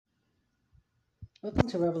Welcome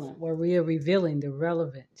to Relevant, where we are revealing the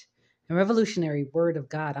relevant and revolutionary Word of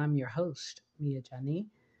God. I'm your host, Mia Jani,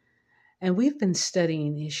 and we've been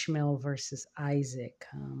studying Ishmael versus Isaac.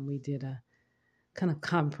 We did a kind of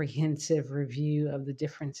comprehensive review of the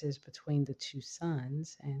differences between the two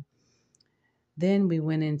sons, and then we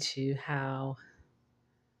went into how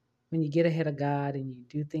when you get ahead of God and you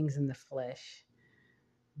do things in the flesh,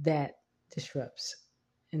 that disrupts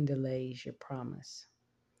and delays your promise.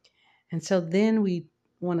 And so then we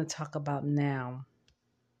want to talk about now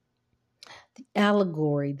the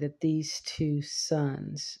allegory that these two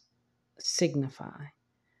sons signify.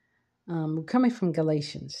 We're coming from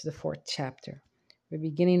Galatians, the 4th chapter. We're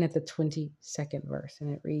beginning at the 22nd verse,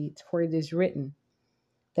 and it reads, "For it is written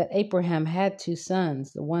that Abraham had two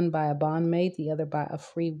sons, the one by a bondmaid, the other by a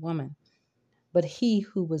free woman. But he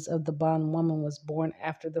who was of the bondwoman was born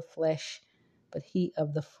after the flesh, but he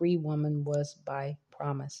of the free woman was by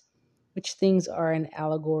promise. Which things are an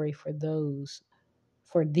allegory for these,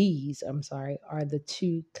 are the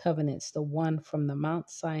two covenants, the one from the Mount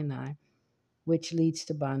Sinai, which leads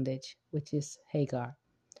to bondage, which is Hagar.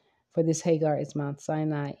 For this Hagar is Mount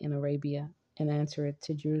Sinai in Arabia, and answereth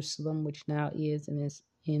to Jerusalem, which now is and is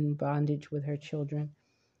in bondage with her children.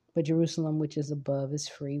 But Jerusalem, which is above, is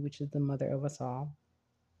free, which is the mother of us all.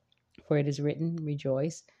 For it is written,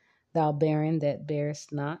 Rejoice, thou barren that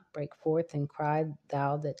bearest not, break forth and cry,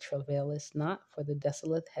 thou that travailest not, for the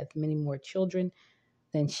desolate hath many more children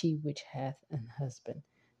than she which hath an husband.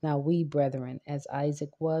 Now we, brethren, as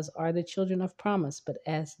Isaac was, are the children of promise, but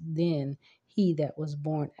as then he that was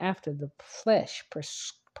born after the flesh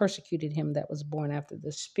persecuted him that was born after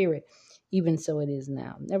the spirit, even so it is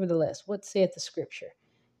now. Nevertheless, what saith the scripture?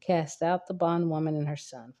 Cast out the bondwoman and her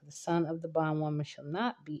son, for the son of the bondwoman shall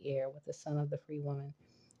not be heir with the son of the free woman.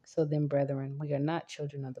 So then, brethren, we are not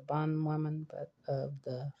children of the bondwoman, but of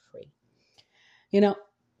the free." You know,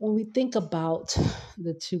 when we think about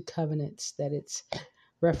the two covenants that it's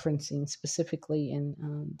referencing specifically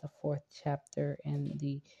in the 4th chapter and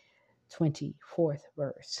the 24th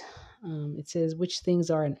verse, it says, which things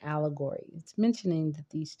are an allegory. It's mentioning that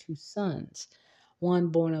these two sons, one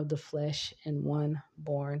born of the flesh and one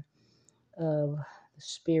born of the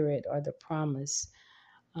spirit or the promise,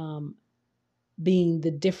 um, being the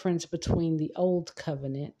difference between the old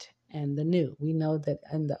covenant and the new. We know that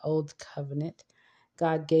in the old covenant,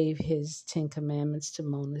 God gave his 10 commandments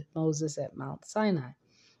to Moses at Mount Sinai,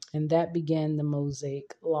 and that began the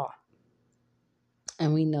Mosaic law.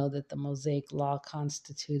 And we know that the Mosaic law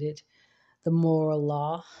constituted the moral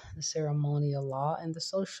law, the ceremonial law, and the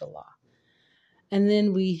social law. And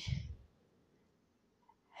then we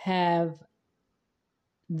have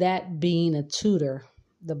that being a tutor,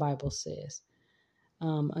 the Bible says,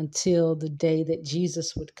 until the day that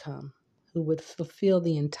Jesus would come, who would fulfill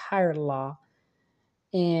the entire law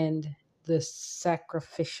and the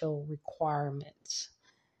sacrificial requirements.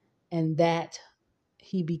 And that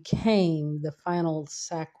he became the final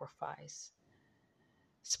sacrifice,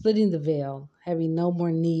 splitting the veil, having no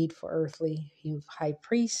more need for earthly high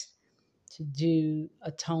priest to do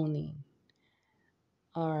atoning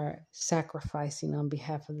or sacrificing on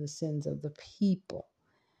behalf of the sins of the people.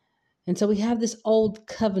 And so we have this old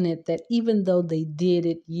covenant that even though they did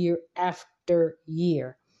it year after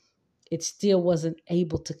year, it still wasn't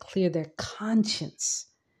able to clear their conscience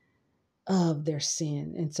of their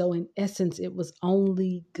sin. And so in essence, it was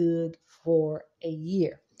only good for a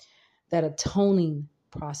year. That atoning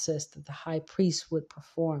process that the high priest would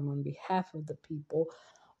perform on behalf of the people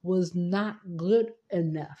was not good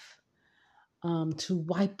enough to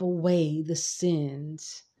wipe away the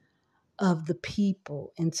sins of the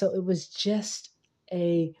people. And so it was just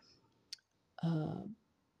a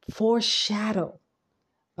foreshadow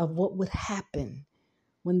of what would happen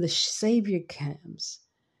when the Savior comes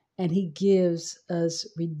and he gives us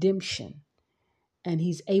redemption and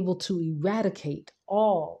he's able to eradicate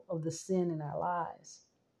all of the sin in our lives.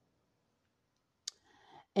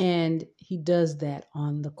 And he does that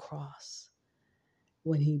on the cross.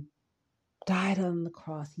 When he died on the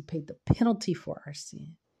cross, he paid the penalty for our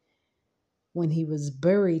sin. When he was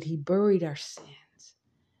buried, he buried our sins.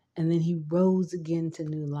 And then he rose again to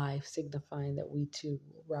new life, signifying that we too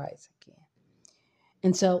will rise again.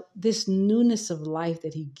 And so this newness of life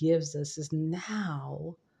that he gives us is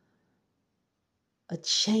now a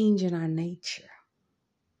change in our nature.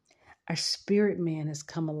 Our spirit man has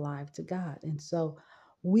come alive to God. And so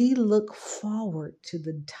we look forward to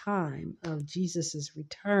the time of Jesus's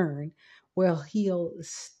return where he'll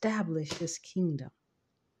establish his kingdom.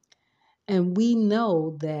 And we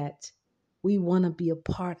know that we want to be a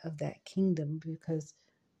part of that kingdom because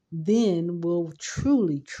then we'll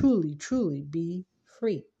truly, truly, truly be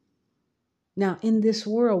free. Now, in this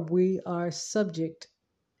world, we are subject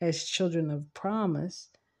as children of promise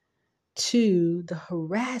to the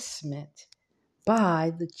harassment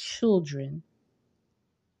by the children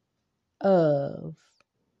of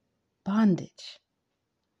bondage,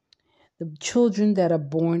 the children that are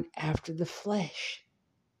born after the flesh,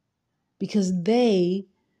 because they,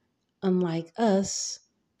 unlike us,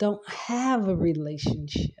 don't have a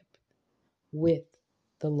relationship with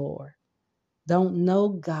the Lord, don't know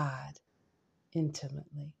God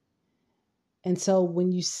intimately. And so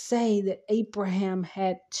when you say that Abraham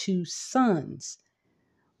had two sons,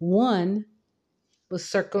 one was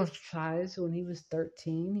circumcised when he was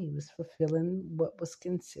 13, he was fulfilling what was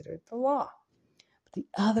considered the law. But the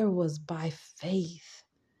other was by faith,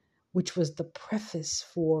 which was the preface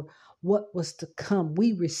for what was to come.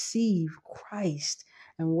 We receive Christ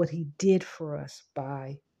and what he did for us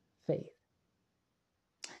by faith.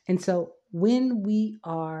 And so when we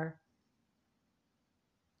are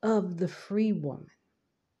of the free woman,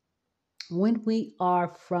 when we are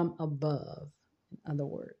from above, in other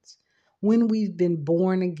words, when we've been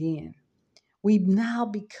born again, we've now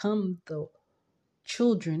become the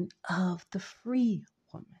children of the free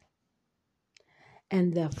woman.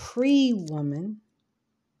 And the free woman's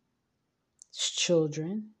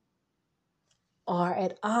children are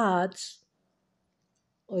at odds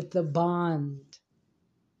with the bond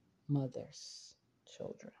mother's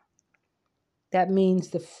children. That means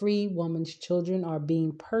the free woman's children are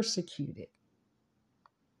being persecuted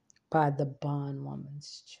by the bond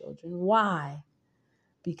woman's children. Why?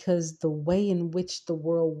 Because the way in which the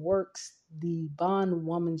world works, the bond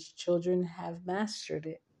woman's children have mastered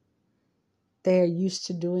it. They are used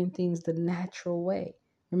to doing things the natural way.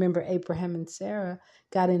 Remember, Abraham and Sarah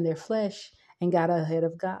got in their flesh and got ahead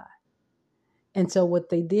of God. And so what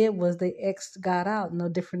they did was they X'd God out, no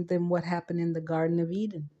different than what happened in the Garden of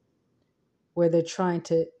Eden, where they're trying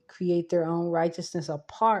to create their own righteousness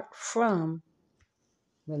apart from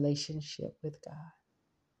relationship with God.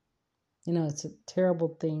 You know, it's a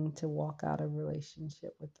terrible thing to walk out of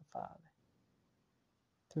relationship with the Father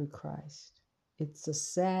through Christ. It's a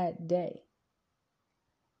sad day.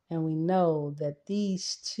 And we know that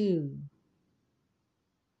these two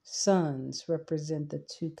sons represent the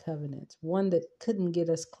two covenants, one that couldn't get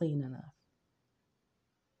us clean enough.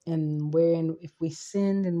 And wherein if we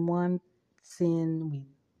sinned in one sin, we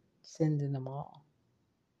sinned in them all.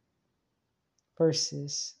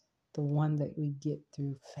 Versus the one that we get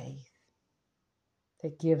through faith,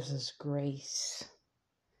 that gives us grace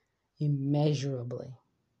immeasurably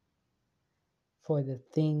for the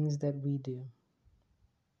things that we do.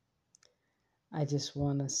 I just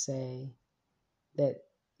want to say that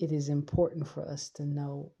it is important for us to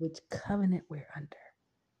know which covenant we're under.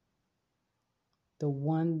 The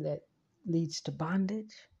one that leads to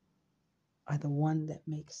bondage or the one that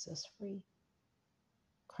makes us free.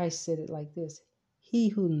 Christ said it like this: he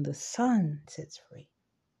whom the Son sets free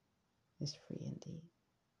is free